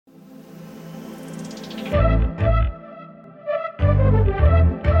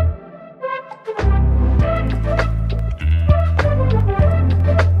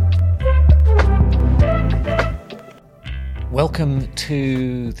Welcome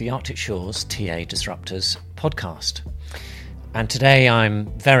to the Arctic Shores TA Disruptors podcast. And today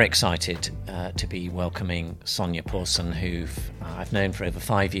I'm very excited to be welcoming Sonia Pawson, who I've known for over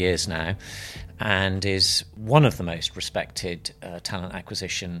 5 years now and is one of the most respected talent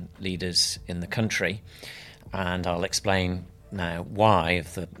acquisition leaders in the country. And I'll explain now why,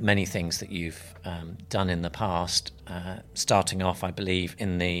 of the many things that you've done in the past, starting off, I believe,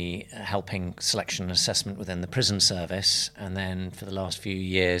 in the helping selection and assessment within the prison service, and then for the last few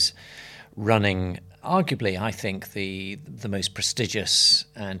years running arguably, I think, the most prestigious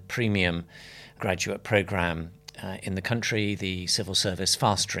and premium graduate programme in the country, the Civil Service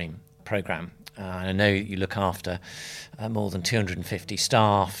Fast Stream programme. I know you look after more than 250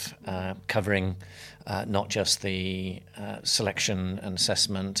 staff, covering not just the selection and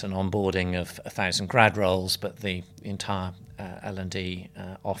assessment and onboarding of 1,000 grad roles, but the entire L&D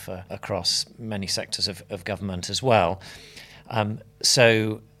offer across many sectors of government as well.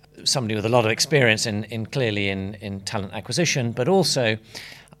 So somebody with a lot of experience in talent acquisition, but also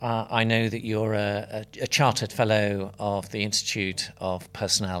I know that you're a chartered fellow of the Institute of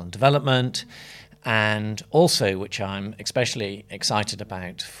Personnel and Development, and also, which I'm especially excited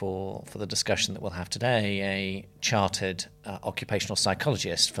about for the discussion that we'll have today, a chartered occupational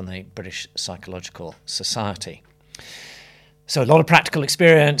psychologist from the British Psychological Society. So a lot of practical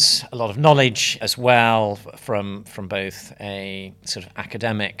experience, a lot of knowledge as well from both a sort of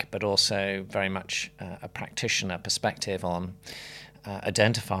academic but also very much a practitioner perspective on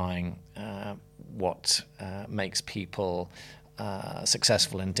identifying what makes people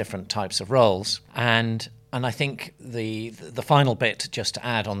successful in different types of roles. And I think the final bit, just to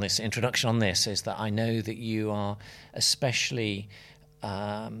add on this introduction on this, is that I know that you are especially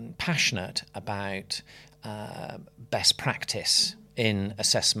passionate about best practice in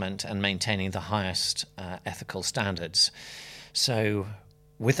assessment and maintaining the highest ethical standards. So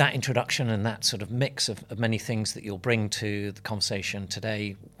with that introduction and that sort of mix of many things that you'll bring to the conversation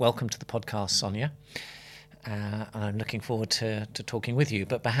today, welcome to the podcast, Sonia. And I'm looking forward to talking with you.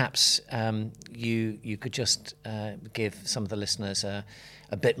 But perhaps you could just give some of the listeners a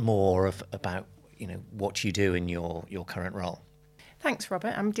bit more about what you do in your current role. Thanks,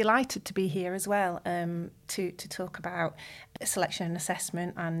 Robert. I'm delighted to be here as well to talk about selection and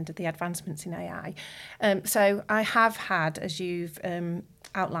assessment and the advancements in AI. So I have had, as you've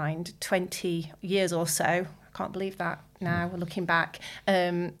outlined, 20 years or so, I can't believe that now, looking back,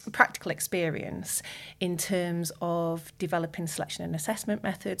 practical experience in terms of developing selection and assessment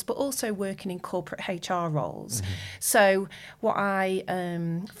methods, but also working in corporate HR roles. Mm-hmm. So what I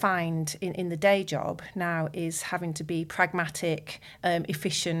find in the day job now is having to be pragmatic,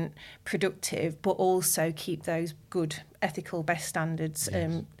 efficient, productive, but also keep those good ethical best standards,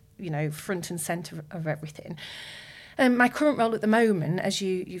 yes. Front and centre of everything. My current role at the moment, as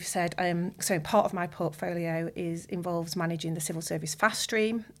you've said, so part of my portfolio involves managing the Civil Service Fast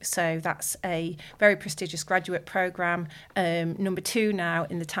Stream. So that's a very prestigious graduate programme, number 2 now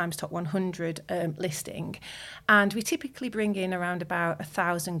in the Times Top 100 listing. And we typically bring in around about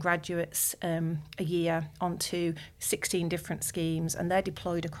 1,000 graduates a year onto 16 different schemes, and they're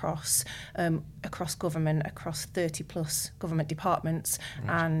deployed across government, across 30 plus government departments,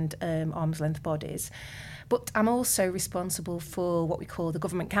 right, and arm's length bodies. But I'm also responsible for what we call the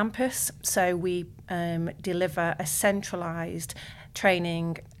government campus. So we deliver a centralised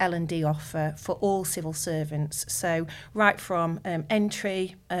training L&D offer for all civil servants. So right from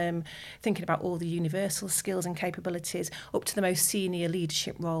entry, thinking about all the universal skills and capabilities, up to the most senior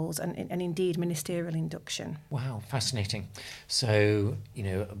leadership roles and indeed ministerial induction. Wow, fascinating. So,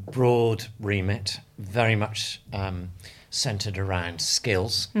 a broad remit, very much centred around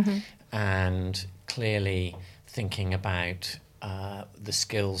skills, mm-hmm, and clearly thinking about the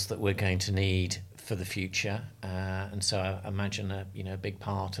skills that we're going to need for the future, and so I imagine a big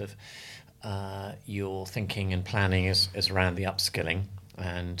part of your thinking and planning is around the upskilling,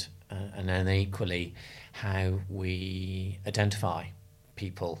 and then equally how we identify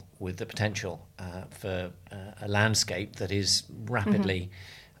people with the potential for a landscape that is rapidly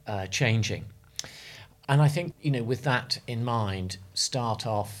changing. And I think, with that in mind, start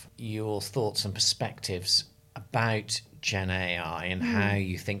off your thoughts and perspectives about Gen AI and how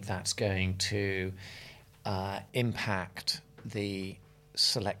you think that's going to impact the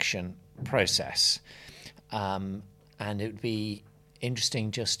selection process. And it would be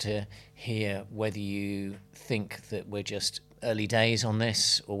interesting just to hear whether you think that we're just early days on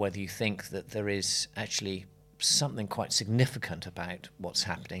this, or whether you think that there is actually something quite significant about what's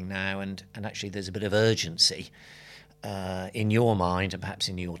happening now, and actually there's a bit of urgency in your mind and perhaps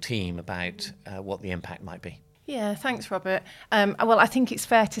in your team about what the impact might be. Yeah, thanks, Robert. Well, I think it's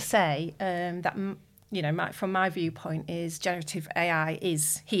fair to say that from my viewpoint, is generative AI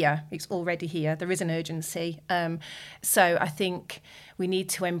is here. It's already here. There is an urgency. So I think we need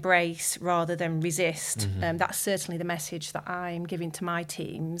to embrace rather than resist. That's certainly the message that I'm giving to my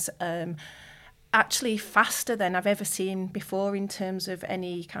teams. Actually faster than I've ever seen before in terms of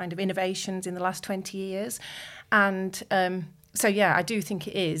any kind of innovations in the last 20 years. And I do think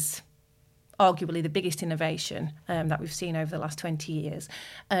it is arguably the biggest innovation that we've seen over the last 20 years.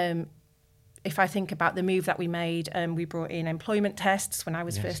 If I think about the move that we made, we brought in employment tests when I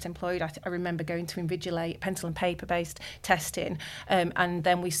was first employed. I remember going to invigilate pencil and paper-based testing, and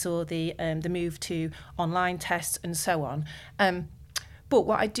then we saw the move to online tests and so on. But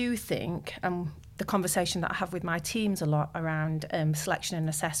what I do think, the conversation that I have with my teams a lot around selection and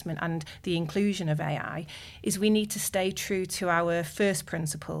assessment and the inclusion of AI, is we need to stay true to our first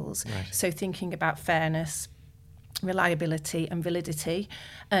principles. Right. So thinking about fairness, reliability and validity,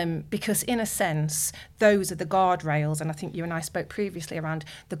 because in a sense those are the guardrails, and I think you and I spoke previously around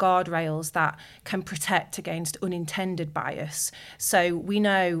the guardrails that can protect against unintended bias. So we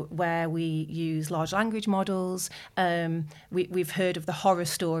know where we use large language models, we've heard of the horror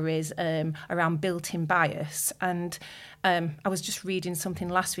stories around built-in bias, and I was just reading something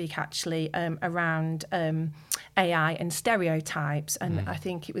last week actually around AI and stereotypes, and I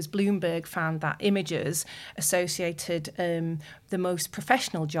think it was Bloomberg found that imagers associated the most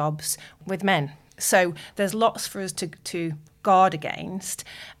professional jobs with men. So there's lots for us to guard against,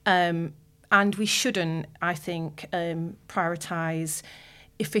 and we shouldn't, I think, prioritise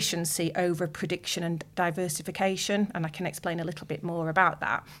efficiency over prediction and diversification, and I can explain a little bit more about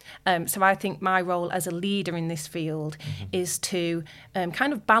that. So I think my role as a leader in this field is to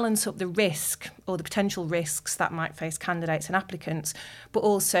kind of balance up the risk or the potential risks that might face candidates and applicants, but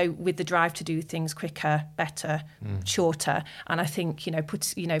also with the drive to do things quicker, better, shorter. And I think,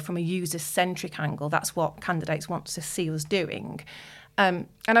 from a user-centric angle, that's what candidates want to see us doing. And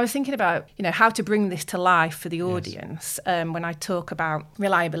I was thinking about, how to bring this to life for the audience when I talk about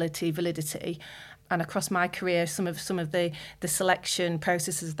reliability, validity, and across my career, some of the selection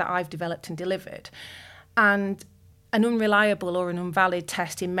processes that I've developed and delivered. And an unreliable or an invalid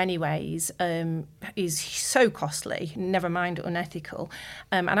test in many ways is so costly, never mind unethical.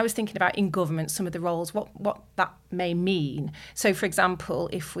 And I was thinking about in government, some of the roles, what that may mean. So, for example,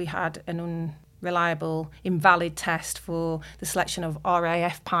 if we had an unreliable, invalid test for the selection of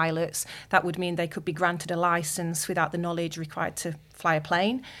RAF pilots, that would mean they could be granted a licence without the knowledge required to fly a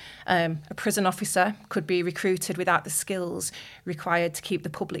plane. A prison officer could be recruited without the skills required to keep the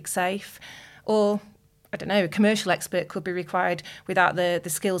public safe. Or, I don't know, a commercial expert could be required without the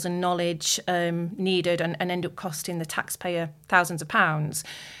skills and knowledge needed and end up costing the taxpayer thousands of pounds.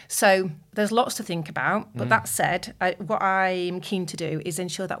 So there's lots to think about. But that said, what I'm keen to do is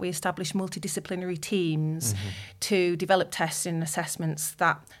ensure that we establish multidisciplinary teams to develop tests and assessments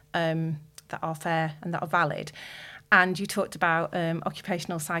that are fair and that are valid. And you talked about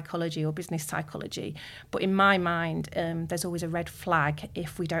occupational psychology or business psychology. But in my mind, there's always a red flag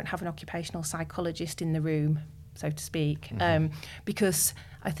if we don't have an occupational psychologist in the room, so to speak, because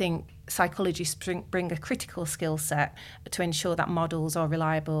I think psychologists bring a critical skill set to ensure that models are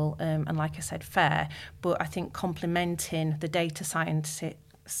reliable and, like I said, fair. But I think complementing the data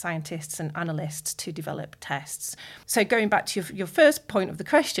scientists and analysts to develop tests. So going back to your first point of the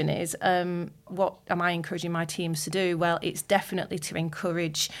question is, what am I encouraging my teams to do? Well, it's definitely to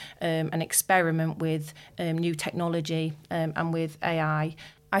encourage an experiment with new technology and with AI.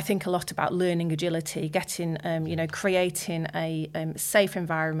 I think a lot about learning agility, creating a safe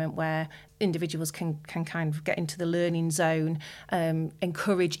environment where individuals can kind of get into the learning zone,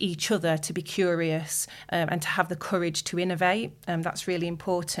 encourage each other to be curious and to have the courage to innovate. That's really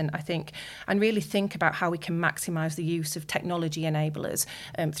important, I think, and really think about how we can maximise the use of technology enablers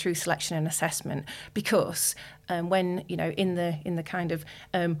through selection and assessment, because when in the kind of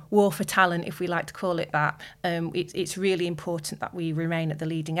war for talent, if we like to call it that, it's really important that we remain at the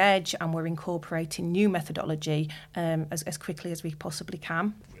leading edge and we're incorporating new methodology as quickly as we possibly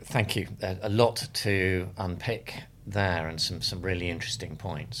can. Thank you. A lot to unpick there, and some really interesting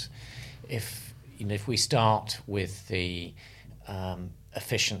points. If we start with the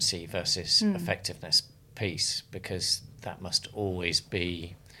efficiency versus effectiveness piece, because that must always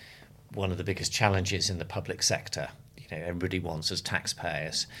be one of the biggest challenges in the public sector. Everybody wants, as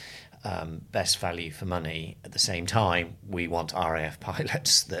taxpayers, best value for money. At the same time, we want RAF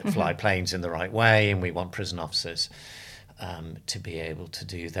pilots that fly planes in the right way, and we want prison officers to be able to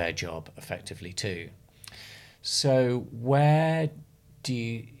do their job effectively too. So where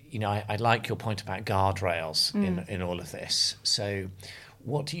do I like your point about guardrails in all of this. So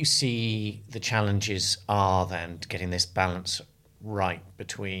what do you see the challenges are then to getting this balance right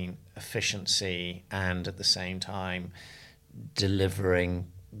between efficiency and at the same time delivering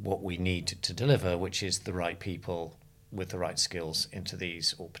what we need to deliver, which is the right people with the right skills into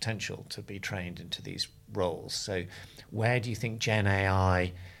these, or potential to be trained into these roles? So where do you think Gen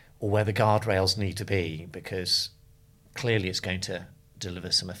AI, or where the guardrails need to be? Because clearly it's going to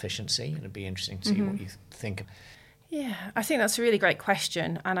deliver some efficiency, and it'd be interesting to see what you think. Yeah, I think that's a really great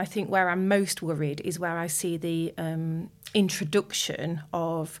question. And I think where I'm most worried is where I see the introduction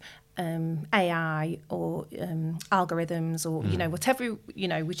of AI or algorithms or, whatever,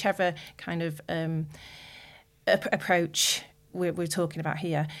 whichever kind of approach we're talking about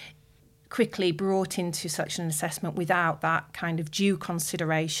here, quickly brought into selection and assessment without that kind of due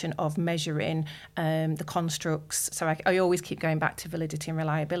consideration of measuring the constructs. So I always keep going back to validity and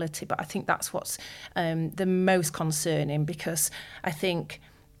reliability, but I think that's what's the most concerning, because I think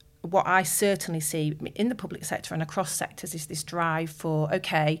what I certainly see in the public sector and across sectors is this drive for,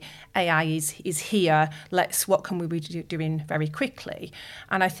 okay, AI is here, what can we be doing very quickly?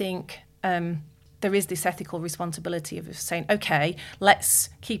 And I think there is this ethical responsibility of saying, okay, let's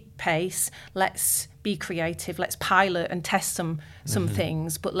keep pace, let's be creative, let's pilot and test some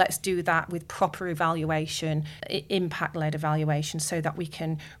things, but let's do that with proper evaluation, impact-led evaluation, so that we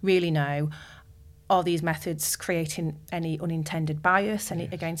can really know, are these methods creating any unintended bias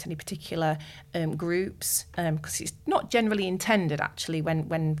against any particular groups? Because it's not generally intended, actually,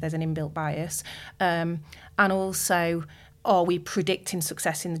 when there's an inbuilt bias. And also, are we predicting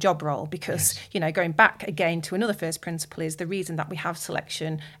success in the job role? Because, going back again to another first principle, is the reason that we have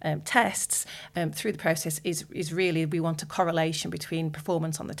selection tests through the process is really we want a correlation between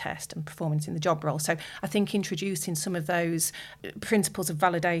performance on the test and performance in the job role. So I think introducing some of those principles of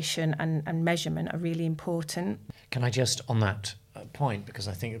validation and measurement are really important. Can I just, on that point, because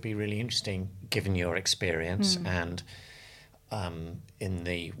I think it'd be really interesting, given your experience and in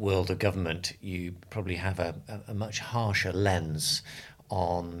the world of government, you probably have a much harsher lens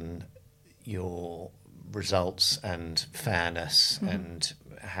on your results and fairness and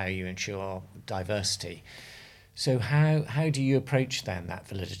how you ensure diversity. So how do you approach then that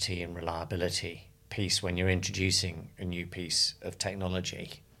validity and reliability piece when you're introducing a new piece of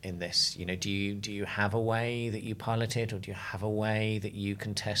technology in this? Do you have a way that you pilot it, or do you have a way that you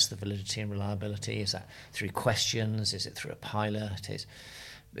can test the validity and reliability? Is that through questions? Is it through a pilot?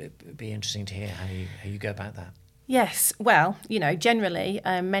 It'd be interesting to hear how you go about that. Yes, well, generally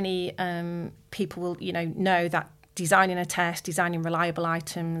many people will know that designing a test, designing reliable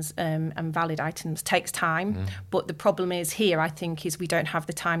items and valid items takes time. But the problem is here, I think, is we don't have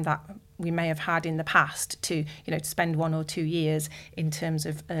the time that we may have had in the past to spend 1 or 2 years in terms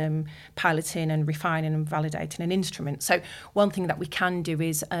of piloting and refining and validating an instrument. So one thing that we can do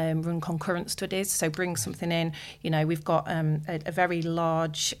is run concurrent studies. So bring something in. We've got a very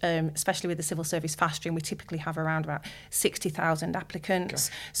large, especially with the civil service fastering, we typically have around about 60,000 applicants.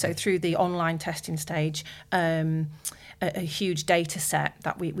 Okay. So through the online testing stage, a huge data set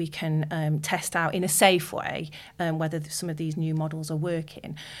that we can test out in a safe way whether some of these new models are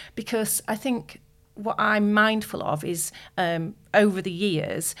working. Because I think what I'm mindful of is over the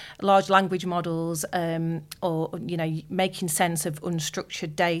years, large language models or making sense of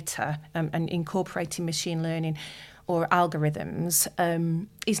unstructured data and incorporating machine learning or algorithms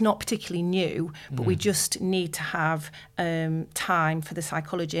is not particularly new, but we just need to have time for the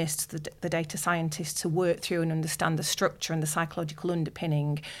psychologists, the data scientists to work through and understand the structure and the psychological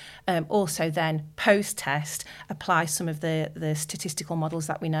underpinning. Also then, post-test, apply some of the statistical models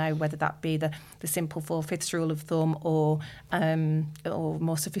that we know, whether that be the simple 4/5 rule of thumb or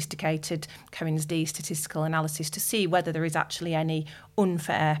more sophisticated Cohen's d statistical analysis, to see whether there is actually any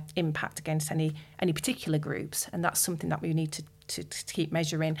unfair impact against any particular groups. And that's something that we need to keep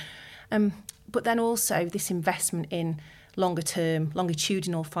measuring. But then also this investment in longer term,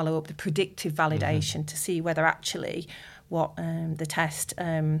 longitudinal follow-up, the predictive validation to see whether actually what the test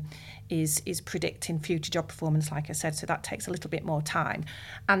is predicting future job performance, like I said. So that takes a little bit more time.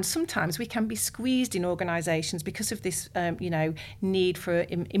 And sometimes we can be squeezed in organisations because of this, need for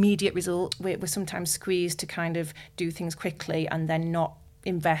immediate results. We're sometimes squeezed to kind of do things quickly and then not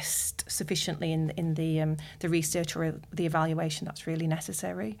invest sufficiently in the research or the evaluation that's really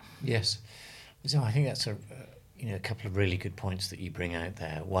necessary. Yes. So I think that's a couple of really good points that you bring out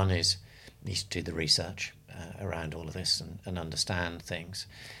there. One is you need to do the research around all of this and understand things.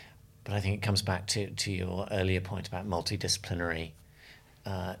 But I think it comes back to your earlier point about multidisciplinary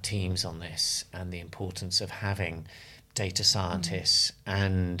teams on this, and the importance of having data scientists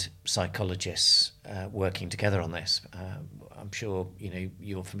and psychologists working together on this. I'm sure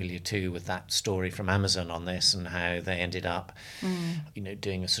you're familiar too with that story from Amazon on this and how they ended up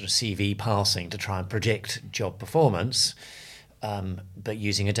doing a sort of CV parsing to try and predict job performance, but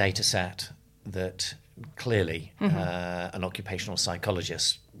using a data set that clearly an occupational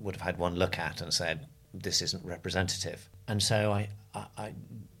psychologist would have had one look at and said, this isn't representative. And so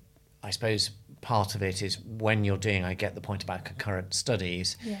I suppose part of it is when you're doing, I get the point about concurrent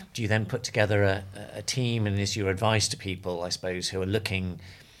studies, do you then put together a team, and is your advice to people, I suppose, who are looking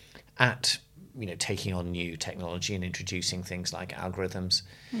at, taking on new technology and introducing things like algorithms,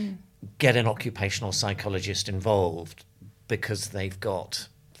 get an occupational psychologist involved because they've got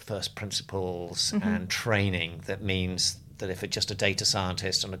first principles and training that means that if it's just a data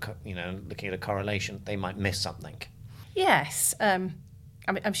scientist and looking at a correlation, they might miss something? Yes.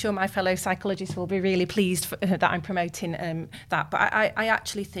 I'm sure my fellow psychologists will be really pleased that I'm promoting that. But I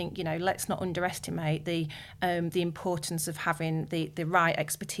actually think, let's not underestimate the importance of having the right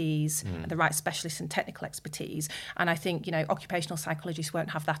expertise, the right specialist and technical expertise. And I think, occupational psychologists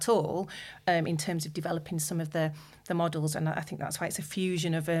won't have that all in terms of developing some of the models. And I think that's why it's a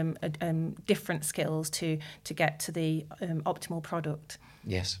fusion of different skills to get to the optimal product.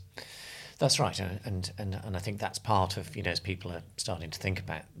 Yes. That's right, and I think that's part of, as people are starting to think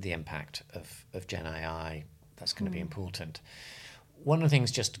about the impact of Gen AI, that's going to be important. One of the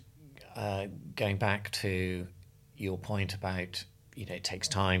things, just going back to your point about, it takes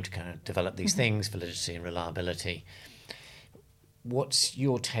time to kind of develop these things, validity and reliability. What's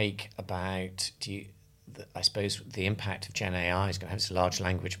your take about, I suppose, the impact of Gen AI is going to have this large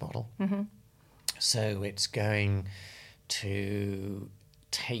language model. So it's going to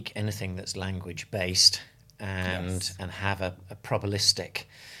take anything that's language based and have a probabilistic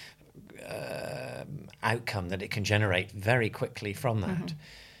outcome that it can generate very quickly from that.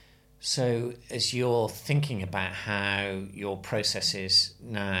 So as you're thinking about how your processes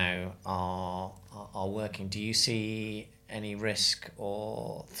now are working, do you see any risk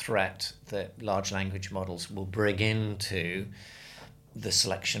or threat that large language models will bring into the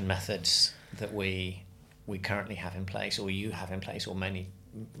selection methods that we currently have in place, or you have in place, or many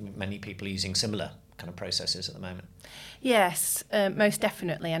people are using similar kind of processes at the moment? Yes, most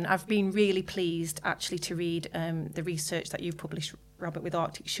definitely. And I've been really pleased actually to read the research that you've published, Robert, with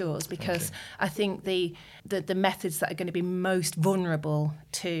Arctic Shores, because I think the methods that are going to be most vulnerable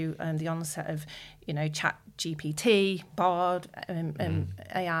to the onset of, Chat GPT, Bard,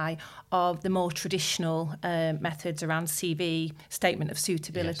 AI, are the more traditional methods around CV, statement of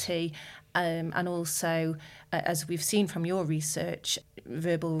suitability, and also, as we've seen from your research,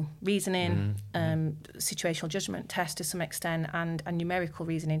 verbal reasoning, situational judgment test to some extent, and numerical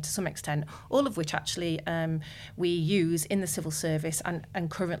reasoning to some extent, all of which actually we use in the civil service and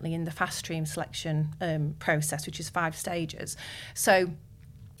currently in the fast stream selection process, which is 5 stages. So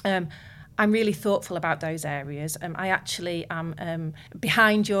I'm really thoughtful about those areas. I actually am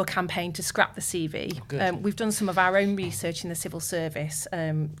behind your campaign to scrap the CV. We've done some of our own research in the civil service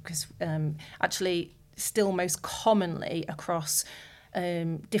because actually still most commonly across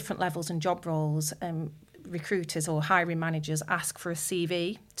different levels and job roles, recruiters or hiring managers ask for a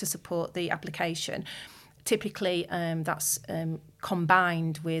CV to support the application. Typically, that's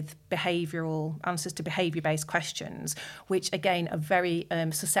combined with behavioural answers to behaviour-based questions, which again are very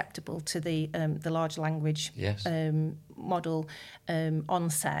susceptible to the large language model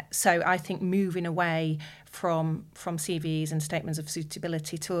onset. So I think moving away from CVs and statements of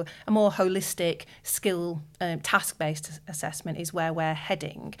suitability to a more holistic skill task-based assessment is where we're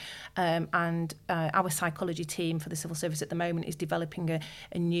heading. And our psychology team for the civil service at the moment is developing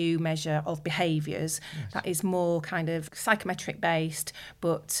a new measure of behaviours that is more kind of psychometric based,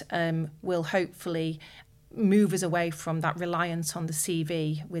 but will hopefully move us away from that reliance on the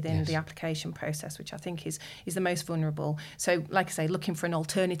CV within the application process, which I think is the most vulnerable. So, like I say, looking for an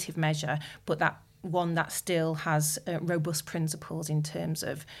alternative measure, but that one that still has robust principles in terms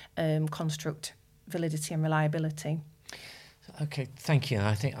of construct, validity and reliability. Okay, thank you.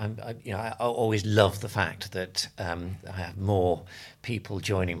 I think I always love the fact that I have more people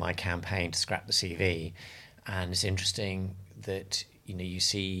joining my campaign to scrap the CV, and it's interesting that you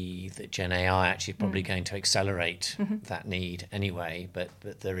see that Gen AI actually probably going to accelerate that need anyway, but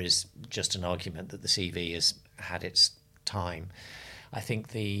there is just an argument that the CV has had its time. I think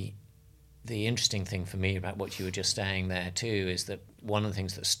the interesting thing for me about what you were just saying there too is that one of the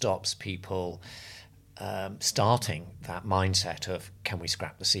things that stops people starting that mindset of can we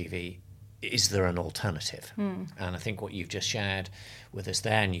scrap the CV is there an alternative? And I think what you've just shared with us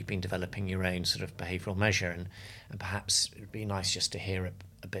there, and you've been developing your own sort of behavioural measure, and perhaps it'd be nice just to hear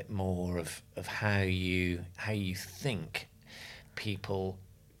a bit more of how you think people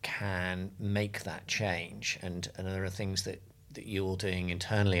can make that change, and there are things that you're doing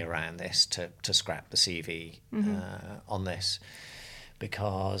internally around this to scrap the CV on this,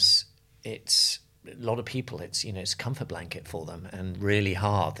 because it's a lot of people, it's a comfort blanket for them, and really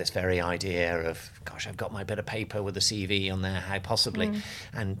hard, this very idea of, gosh, I've got my bit of paper with a CV on there, how possibly?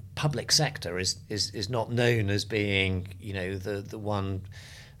 And public sector is not known as being the one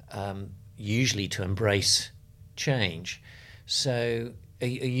usually to embrace change. So are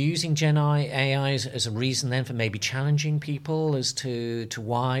you using Gen AI as a reason then for maybe challenging people as to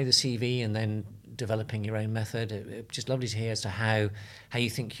why the CV, and then developing your own method? It'd just lovely to hear as to how you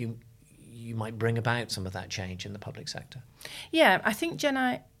think you might bring about some of that change in the public sector. Yeah, I think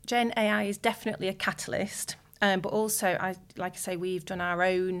Gen AI is definitely a catalyst. But also, like I say, we've done our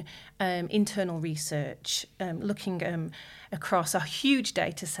own internal research, looking across a huge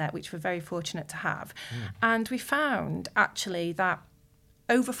data set, which we're very fortunate to have. And we found actually that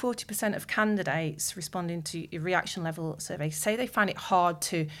over 40% of candidates responding to a reaction level survey say they find it hard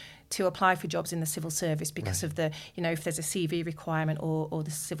to apply for jobs in the civil service because of the, if there's a CV requirement or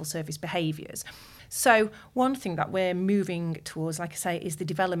the civil service behaviours. So one thing that we're moving towards, like I say, is the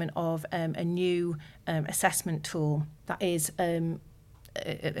development of a new assessment tool that is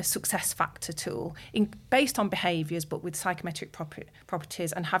a success factor tool based on behaviours, but with psychometric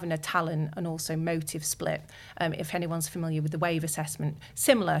properties, and having a talent and also motive split. If anyone's familiar with the wave assessment,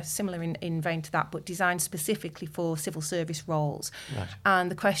 similar in vein to that, but designed specifically for civil service roles. Right.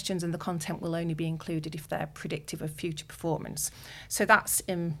 And the questions and the content will only be included if they're predictive of future performance. So that's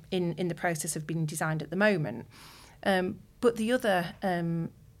in the process of being designed at the moment. But the other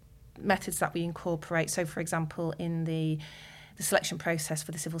methods that we incorporate, so for example, in the selection process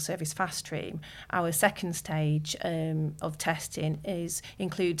for the civil service fast stream, our second stage of testing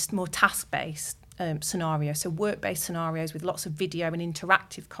includes more task-based scenarios, so work-based scenarios with lots of video and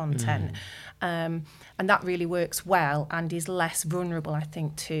interactive content, and that really works well and is less vulnerable, I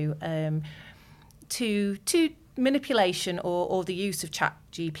think, to manipulation or the use of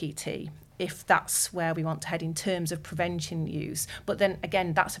ChatGPT, if that's where we want to head in terms of prevention use. But then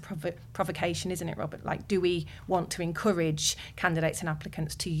again, that's a provocation, isn't it, Robert? Like, do we want to encourage candidates and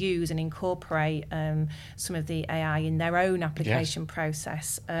applicants to use and incorporate some of the AI in their own application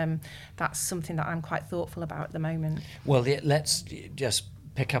process? That's something that I'm quite thoughtful about at the moment. Well, let's just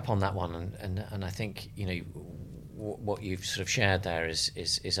pick up on that one, and I think what you've sort of shared there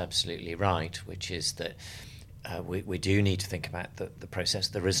is absolutely right, which is that we do need to think about the process.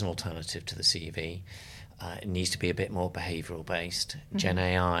 There is an alternative to the CV. It needs to be a bit more behavioural based. Gen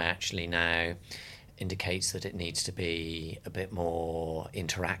AI actually now indicates that it needs to be a bit more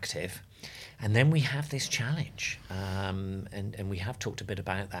interactive. And then we have this challenge, and we have talked a bit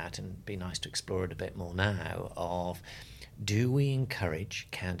about that, and it'd be nice to explore it a bit more now, of do we encourage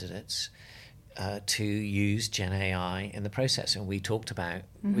candidates to use Gen AI in the process? And we talked about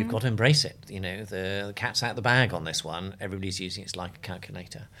we've got to embrace it. The cat's out the bag on this one. Everybody's using it. It's like a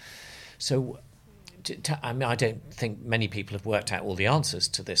calculator. So I don't think many people have worked out all the answers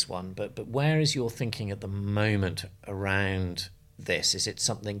to this one, but where is your thinking at the moment around this? Is it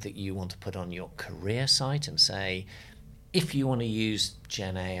something that you want to put on your career site and say, if you want to use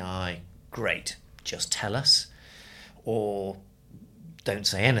Gen AI, great, just tell us, or don't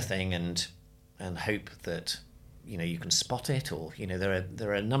say anything and hope that you can spot it, or there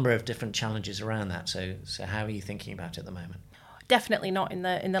are a number of different challenges around that. So how are you thinking about it at the moment? Definitely not in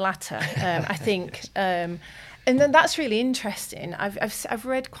the latter. I think, and then that's really interesting. I've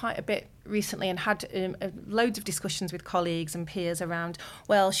read quite a bit recently and had loads of discussions with colleagues and peers around,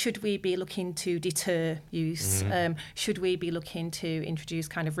 well, should we be looking to deter use? Should we be looking to introduce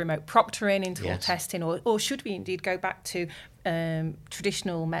kind of remote proctoring into all testing, or should we indeed go back to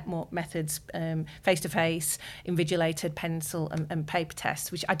traditional methods, face-to-face, invigilated pencil and paper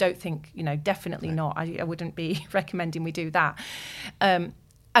tests, which I don't think, definitely not. I wouldn't be recommending we do that.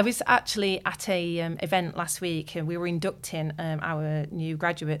 I was actually at a event last week, and we were inducting our new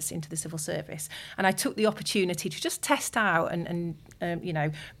graduates into the civil service, and I took the opportunity to just test out and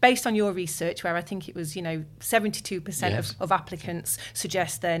based on your research, where I think it was 72% of applicants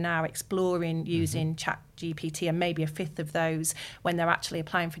suggest they're now exploring using ChatGPT GPT, and maybe a fifth of those when they're actually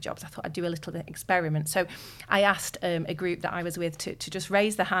applying for jobs. I thought I'd do a little experiment. So I asked a group that I was with to just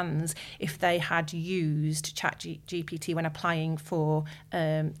raise their hands if they had used ChatGPT when applying for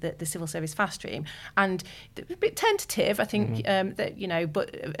the civil service fast stream. And a bit tentative, I think, that, you know, but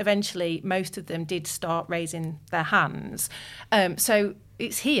eventually most of them did start raising their hands. So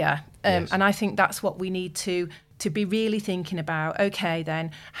it's here. And I think that's what we need to be really thinking about. Okay,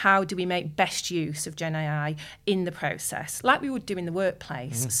 then, how do we make best use of Gen AI in the process, like we would do in the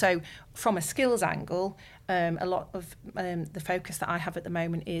workplace? So from a skills angle, a lot of the focus that I have at the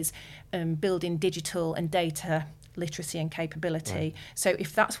moment is building digital and data literacy and capability. Right. So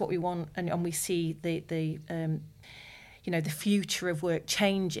if that's what we want, and we see the future of work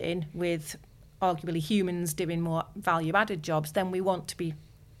changing with arguably humans doing more value-added jobs, then we want to be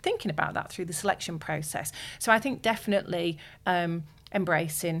thinking about that through the selection process. So I think definitely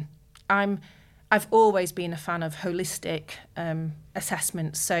embracing. I've always been a fan of holistic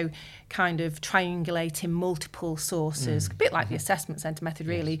assessments, so kind of triangulating multiple sources, a bit like the assessment centre method,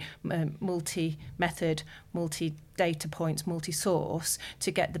 really, multi-method, multi-data points, multi-source,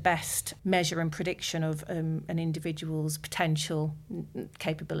 to get the best measure and prediction of an individual's potential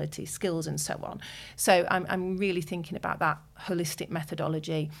capability, skills, and so on. So I'm really thinking about that holistic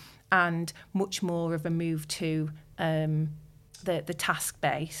methodology, and much more of a move to the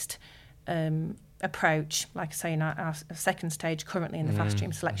task-based approach, like I say, in our second stage currently in the fast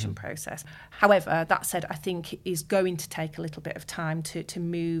stream selection process. However, that said, I think it is going to take a little bit of time to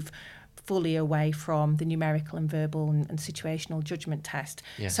move fully away from the numerical and verbal and situational judgment test.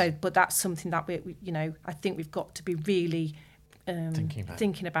 Yes. So, but that's something that I think we've got to be really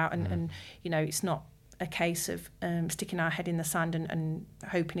thinking about, and it's not a case of sticking our head in the sand and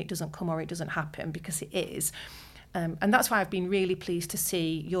hoping it doesn't come or it doesn't happen, because it is. And that's why I've been really pleased to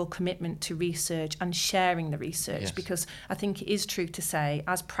see your commitment to research and sharing the research, yes. Because I think it is true to say,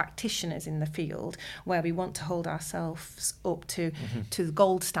 as practitioners in the field, where we want to hold ourselves up to the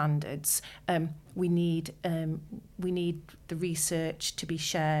gold standards, we need the research to be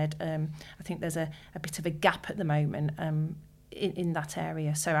shared. I think there's a bit of a gap at the moment in that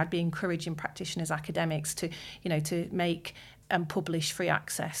area. So I'd be encouraging practitioners, academics, to make and publish free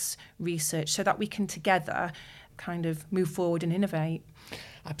access research so that we can together kind of move forward and innovate.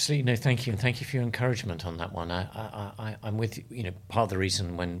 Absolutely. No, thank you. And thank you for your encouragement on that one. I'm with you. Part of the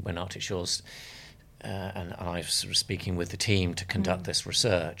reason when Arctic Shores and I was sort of speaking with the team to conduct this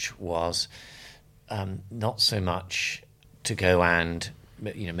research was not so much to go and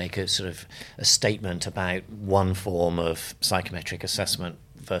make a sort of a statement about one form of psychometric assessment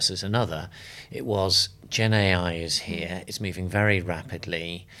versus another. It was Gen AI is here. It's moving very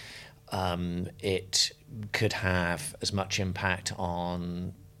rapidly. It could have as much impact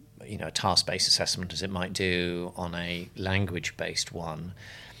on a task-based assessment as it might do on a language-based one.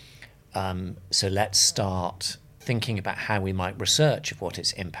 So let's start thinking about how we might research of what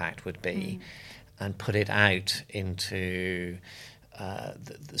its impact would be and put it out into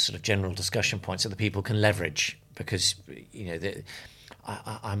the sort of general discussion points so that people can leverage, because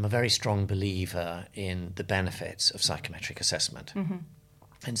I'm a very strong believer in the benefits of psychometric assessment.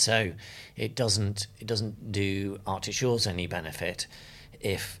 And so it doesn't do Arctic Shores any benefit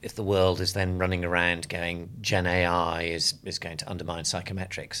if the world is then running around going Gen AI is going to undermine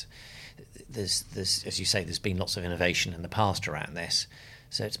psychometrics. There's as you say, there's been lots of innovation in the past around this.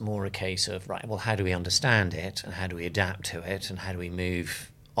 So it's more a case of, right, well, how do we understand it, and how do we adapt to it, and how do we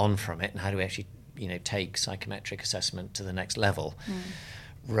move on from it, and how do we actually take psychometric assessment to the next level,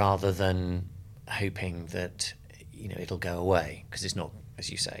 rather than hoping that it'll go away, because it's not, as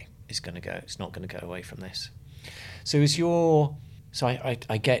you say, it's not going to go away from this. So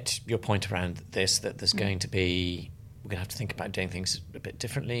I get your point around this, that there's going to be, we're going to have to think about doing things a bit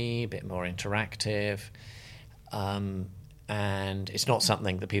differently, a bit more interactive, and it's not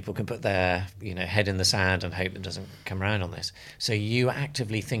something that people can put their head in the sand and hope it doesn't come around on this. So you are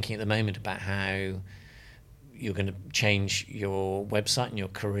actively thinking at the moment about how you're going to change your website and your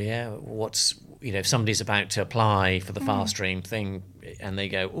career. If somebody's about to apply for the fast stream thing and they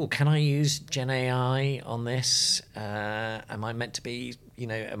go, oh, can I use Gen AI on this? Am I meant to be,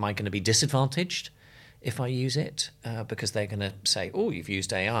 am I going to be disadvantaged if I use it? Because they're going to say, oh, you've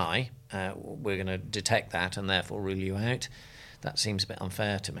used AI. We're going to detect that and therefore rule you out. That seems a bit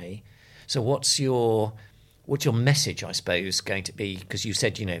unfair to me. So what's your message, I suppose, going to be? Because you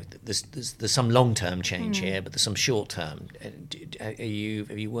said, there's some long-term change here, but there's some short-term. Have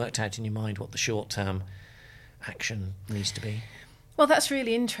you worked out in your mind what the short-term action needs to be? Well, that's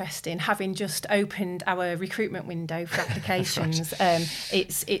really interesting. Having just opened our recruitment window for applications, right.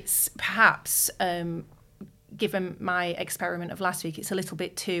 It's perhaps given my experiment of last week, it's a little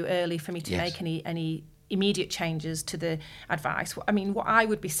bit too early for me to make any immediate changes to the advice. I mean, what I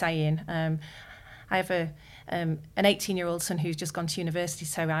would be saying, I have an 18-year-old son who's just gone to university,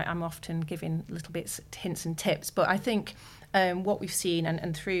 so I'm often giving little bits, hints and tips. But I think what we've seen,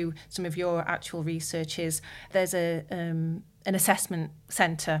 and through some of your actual research, is there's an assessment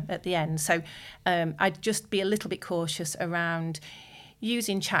centre at the end. So I'd just be a little bit cautious around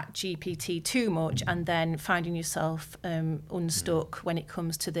using ChatGPT too much and then finding yourself unstuck when it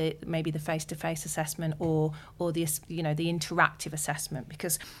comes to maybe the face-to-face assessment or the interactive assessment,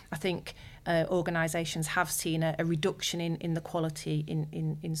 because I think organisations have seen a reduction in the quality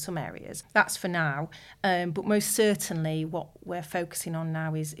in some areas. That's for now, but most certainly what we're focusing on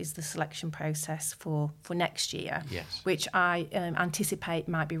now is the selection process for next year, which I anticipate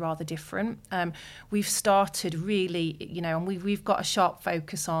might be rather different. We've started really, and we've got a sharp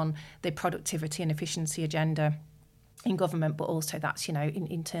focus on the productivity and efficiency agenda in government, but also that's,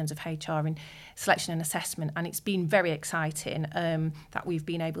 in terms of HR in selection and assessment. And it's been very exciting that we've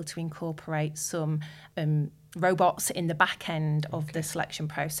been able to incorporate some robots in the back end of the selection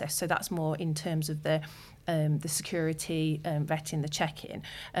process. So that's more in terms of the security, vetting, the check-in.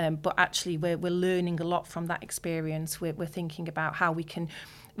 But actually, we're learning a lot from that experience. We're thinking about how we can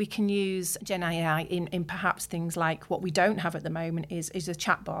use Gen AI in perhaps things like what we don't have at the moment is a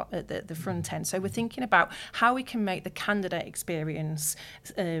chatbot at the front end. So we're thinking about how we can make the candidate experience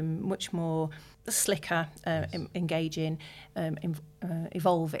much more slicker, engaging,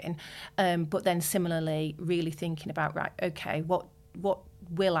 evolving. But then similarly, really thinking about, right, okay, what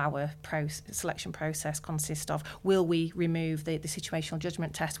will our selection process consist of? Will we remove the situational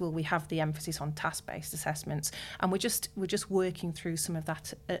judgment test? Will we have the emphasis on task-based assessments? And we're just working through some of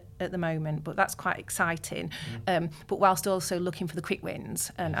that at the moment, but that's quite exciting. But whilst also looking for the quick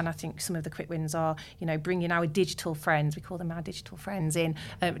wins, and I think some of the quick wins are, bringing our digital friends, we call them our digital friends, in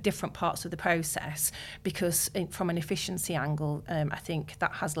different parts of the process, because from an efficiency angle, I think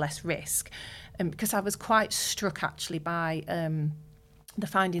that has less risk. Because I was quite struck actually by the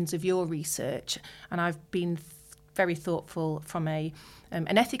findings of your research, and I've been very thoughtful from an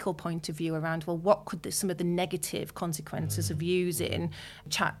ethical point of view around, well, what could some of the negative consequences of using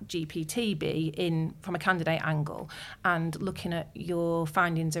ChatGPT be from a candidate angle, and looking at your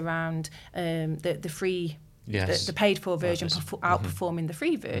findings around the free the paid for version outperforming the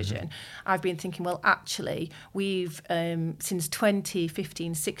free version. I've been thinking, well, actually, we've since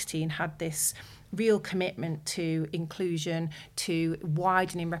 2015-16 had this real commitment to inclusion, to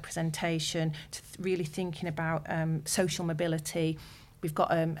widening representation, to really thinking about social mobility. We've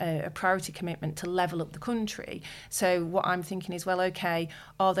got a priority commitment to level up the country. So what I'm thinking is, well, okay,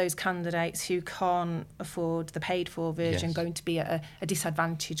 are those candidates who can't afford the paid-for version going to be at a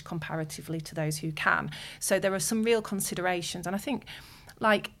disadvantage comparatively to those who can? So there are some real considerations. And I think,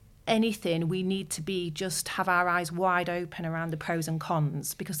 like anything, we need to have our eyes wide open around the pros and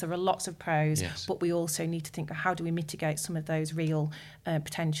cons, because there are lots of pros, but we also need to think, how do we mitigate some of those real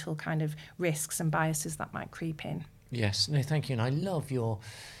potential kind of risks and biases that might creep in? Yes, no, thank you. And I love your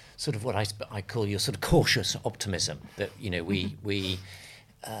sort of what I call your sort of cautious optimism that, we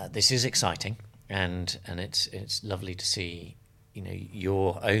this is exciting, and it's lovely to see,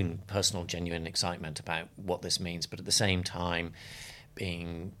 your own personal genuine excitement about what this means, but at the same time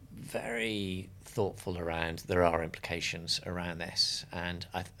being very thoughtful around there are implications around this. And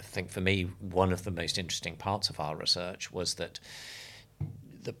I think for me, one of the most interesting parts of our research was that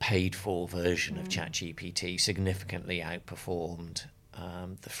the paid-for version of ChatGPT significantly outperformed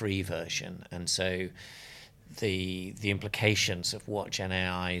the free version, and so the implications of what Gen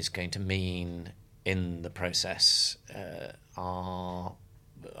AI is going to mean in the process are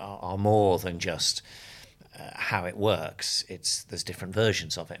more than just how it works. There's different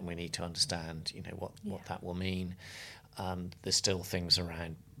versions of it, and we need to understand, what that will mean. There's still things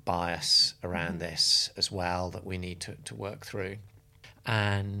around bias around this as well that we need to work through.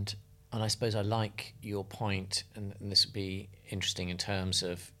 And I suppose I like your point, and this would be interesting in terms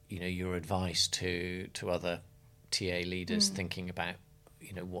of, your advice to other TA leaders thinking about,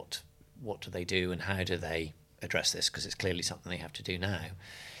 what do they do and how do they address this, because it's clearly something they have to do now,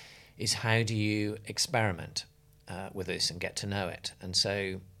 is how do you experiment with this and get to know it? And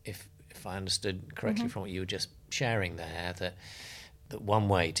so if I understood correctly from what you were just sharing there, that one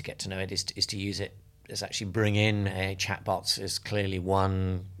way to get to know it is to use it, is actually bring in a chatbots is clearly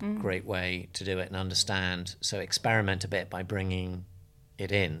one great way to do it and understand. So experiment a bit by bringing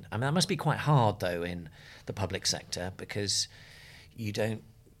it in. I mean, that must be quite hard though in the public sector, because you don't,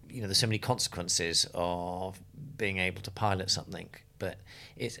 there's so many consequences of being able to pilot something but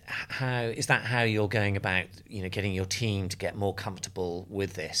is that how you're going about, getting your team to get more comfortable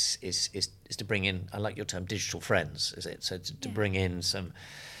with this? Is to bring in, I like your term, digital friends, is it? So to bring in some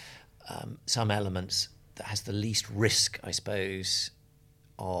elements that has the least risk, I suppose,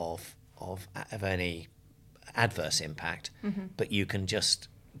 of any adverse impact, but you can just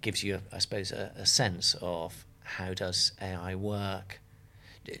gives you, I suppose, a sense of how does AI work.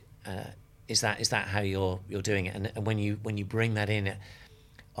 Is that how you're doing it? And when you bring that in,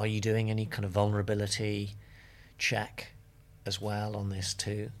 are you doing any kind of vulnerability check as well on this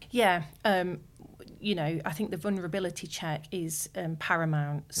too? Yeah. I think the vulnerability check is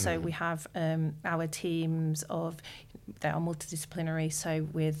paramount. So we have our teams they are multidisciplinary, so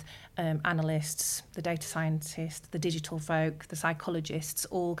with analysts, the data scientists, the digital folk, the psychologists,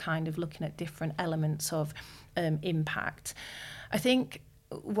 all kind of looking at different elements of impact. I think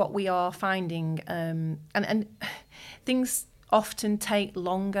what we are finding, and things often take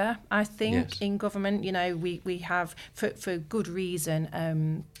longer, I think, in government. We have, for good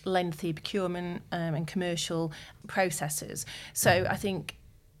reason, lengthy procurement and commercial processes. So I think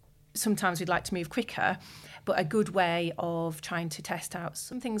sometimes we'd like to move quicker, but a good way of trying to test out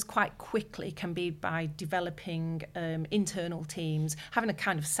some things quite quickly can be by developing internal teams, having a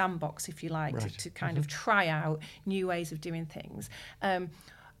kind of sandbox, if you like, to kind of try out new ways of doing things.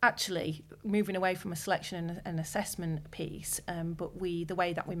 Actually, moving away from a selection and assessment piece, but the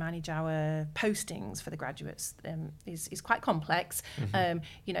way that we manage our postings for the graduates is quite complex.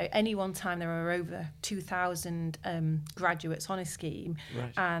 Any one time there are over 2,000 graduates on a scheme,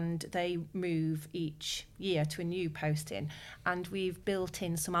 and they move each year to a new posting, and we've built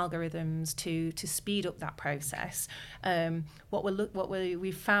in some algorithms to speed up that process. What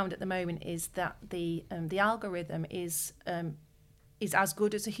we've found at the moment is that the algorithm is as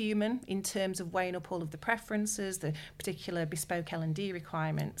good as a human in terms of weighing up all of the preferences, the particular bespoke L&D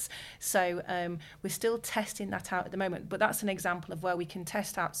requirements. So we're still testing that out at the moment, but that's an example of where we can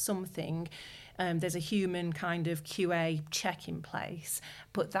test out something. There's a human kind of QA check in place,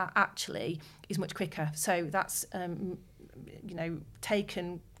 but that actually is much quicker. So that's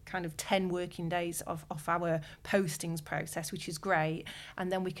taken kind of 10 working days off our postings process, which is great. And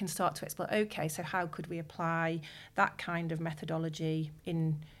then we can start to explore, okay, so how could we apply that kind of methodology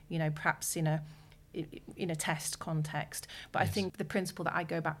in, perhaps in a test context. But I think the principle that I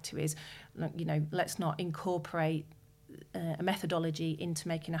go back to is, let's not incorporate a methodology into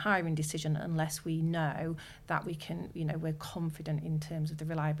making a hiring decision unless we know that we can, we're confident in terms of the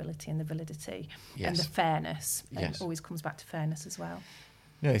reliability and the validity and the fairness. And it always comes back to fairness as well.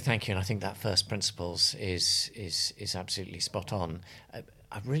 No, thank you. And I think that first principles is absolutely spot on. I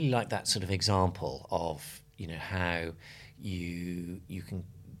really like that sort of example of, how you can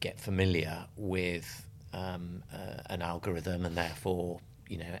get familiar with an algorithm and therefore,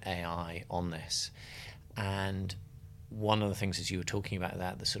 AI on this. And one of the things as you were talking about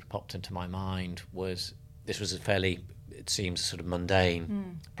that sort of popped into my mind was this was it seems a sort of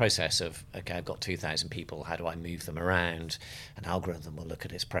mundane process of, okay, I've got 2,000 people, how do I move them around? An algorithm will look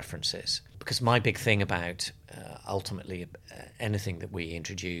at its preferences. Because my big thing about ultimately anything that we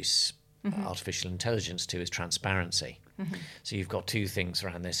introduce artificial intelligence to is transparency. So you've got two things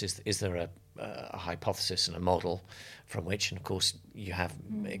around this. Is there a hypothesis and a model from which, and of course you have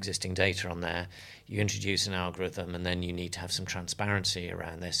existing data on there, you introduce an algorithm, and then you need to have some transparency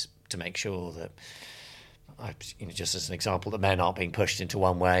around this to make sure that, just as an example, that men aren't being pushed into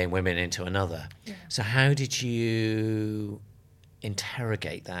one way and women into another. So how did you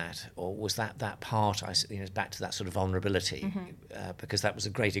interrogate that, or was that part, back to that sort of vulnerability, because that was a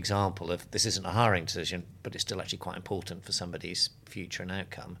great example of, this isn't a hiring decision, but it's still actually quite important for somebody's future and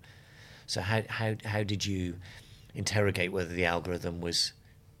outcome. So how did you interrogate whether the algorithm was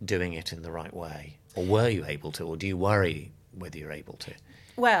doing it in the right way, or were you able to, or do you worry whether you're able to?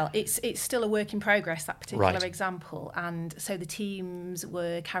 Well, it's still a work in progress, that particular example. And so the teams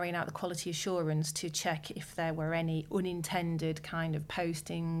were carrying out the quality assurance to check if there were any unintended kind of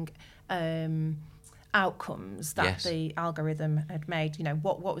posting outcomes that the algorithm had made.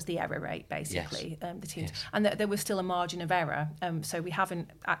 What was the error rate, basically, the teams. And there was still a margin of error. So we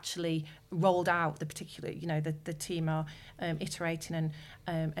haven't actually rolled out the particular, the team are iterating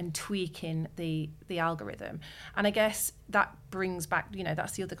and tweaking the algorithm. And I guess that brings back,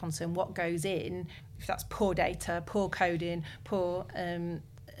 that's the other concern, what goes in, if that's poor data, poor coding, poor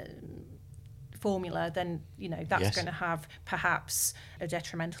formula, then that's going to have perhaps a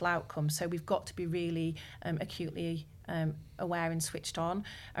detrimental outcome. So we've got to be really acutely aware and switched on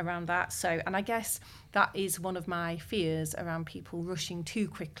around that. So, and I guess that is one of my fears around people rushing too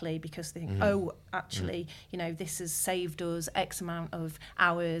quickly because they think, actually, this has saved us X amount of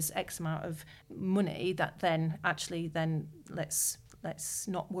hours, X amount of money, that then let's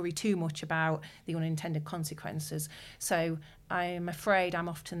not worry too much about the unintended consequences. So I'm afraid I'm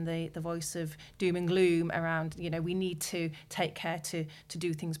often the voice of doom and gloom around, we need to take care to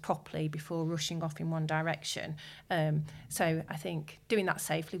do things properly before rushing off in one direction. So I think doing that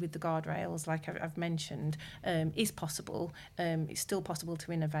safely with the guardrails, like I've mentioned, is possible. It's still possible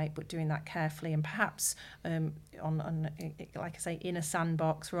to innovate, but doing that carefully and perhaps on like I say, in a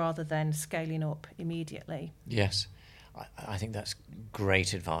sandbox rather than scaling up immediately. Yes. I think that's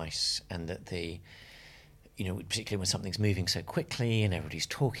great advice, and that particularly when something's moving so quickly and everybody's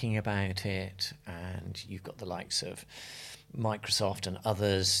talking about it, and you've got the likes of Microsoft and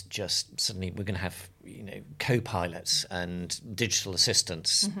others, just suddenly we're going to have co-pilots and digital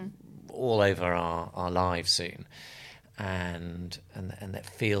assistants all over our lives soon, and that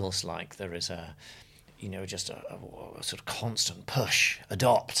feels like there is just a sort of constant push,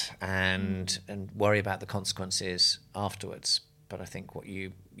 adopt, and worry about the consequences afterwards. But I think what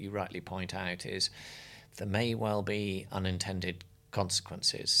you rightly point out is there may well be unintended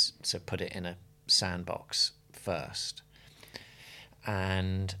consequences, so put it in a sandbox first.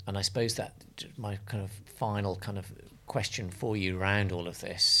 And I suppose that my kind of final kind of question for you around all of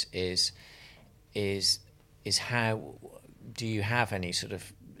this is how do you have any sort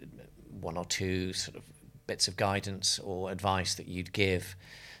of one or two sort of bits of guidance or advice that you'd give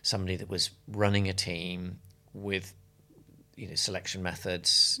somebody that was running a team with selection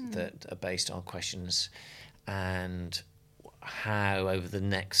methods that are based on questions, and how over the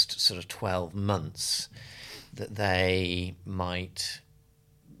next sort of 12 months that they might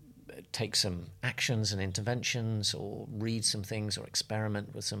take some actions and interventions, or read some things, or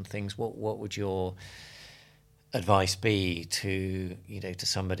experiment with some things? What would your advice be to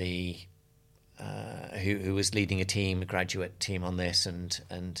somebody who was leading a graduate team on this, and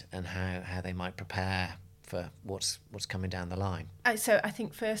how they might prepare for what's coming down the line? So I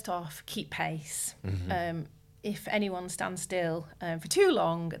think first off, keep pace. If anyone stands still for too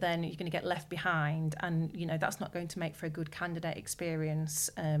long, then you're going to get left behind, and that's not going to make for a good candidate experience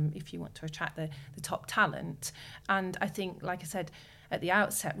if you want to attract the top talent. And I think, like I said at the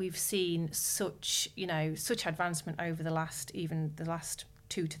outset, we've seen such advancement over the last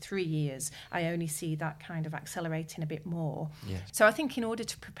 2 to 3 years. I only see that kind of accelerating a bit more. Yes. So I think in order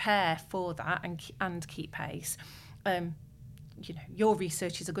to prepare for that and keep pace, your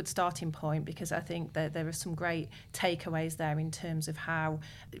research is a good starting point, because I think that there are some great takeaways there in terms of how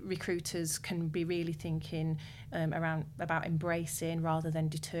recruiters can be really thinking about embracing rather than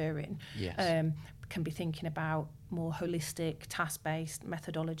deterring. Yes. Can be thinking about more holistic, task-based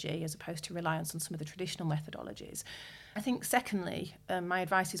methodology as opposed to reliance on some of the traditional methodologies. I think secondly, my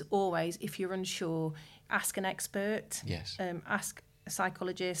advice is always, if you're unsure, ask an expert. Yes. Ask a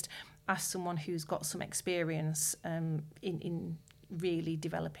psychologist, ask someone who's got some experience in really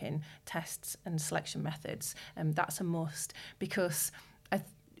developing tests and selection methods. That's a must, because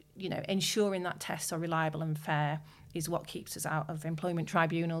ensuring that tests are reliable and fair is what keeps us out of employment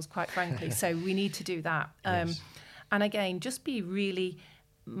tribunals, quite frankly. So we need to do that. Yes. And again, just be really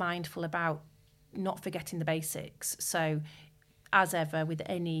mindful about not forgetting the basics. So as ever with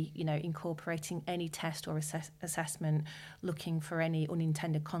any, incorporating any test or assessment, looking for any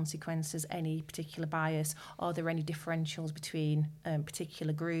unintended consequences, any particular bias, are there any differentials between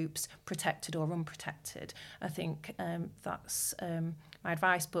particular groups, protected or unprotected? I think that's my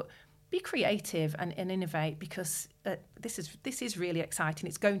advice. But be creative and innovate, because this is really exciting.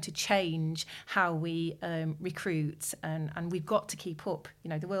 It's going to change how we recruit, and we've got to keep up.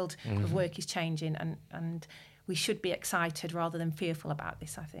 The world of work is changing, and we should be excited rather than fearful about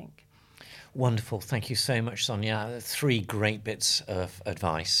this, I think. Wonderful. Thank you so much, Sonia. 3 great bits of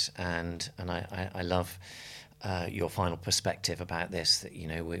advice, and I love your final perspective about this, that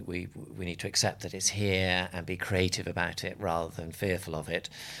we need to accept that it's here and be creative about it rather than fearful of it,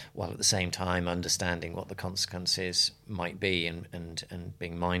 while at the same time understanding what the consequences might be and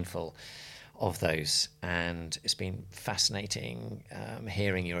being mindful of those. And it's been fascinating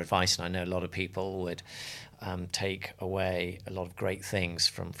hearing your advice, and I know a lot of people would take away a lot of great things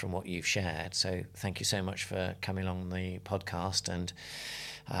from what you've shared. So thank you so much for coming along the podcast, and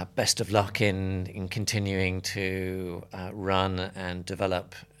best of luck in continuing to run and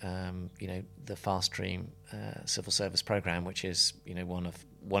develop the Fast Stream civil service program, which is one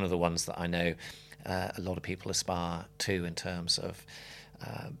of the ones that I know a lot of people aspire to in terms of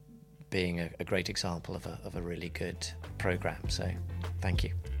being a great example of a really good programme. So thank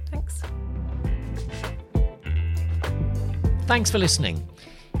you. Thanks. Thanks for listening.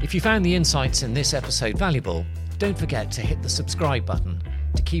 If you found the insights in this episode valuable, don't forget to hit the subscribe button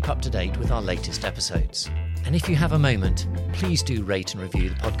to keep up to date with our latest episodes. And if you have a moment, please do rate and review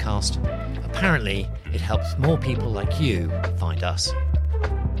the podcast. Apparently, it helps more people like you find us.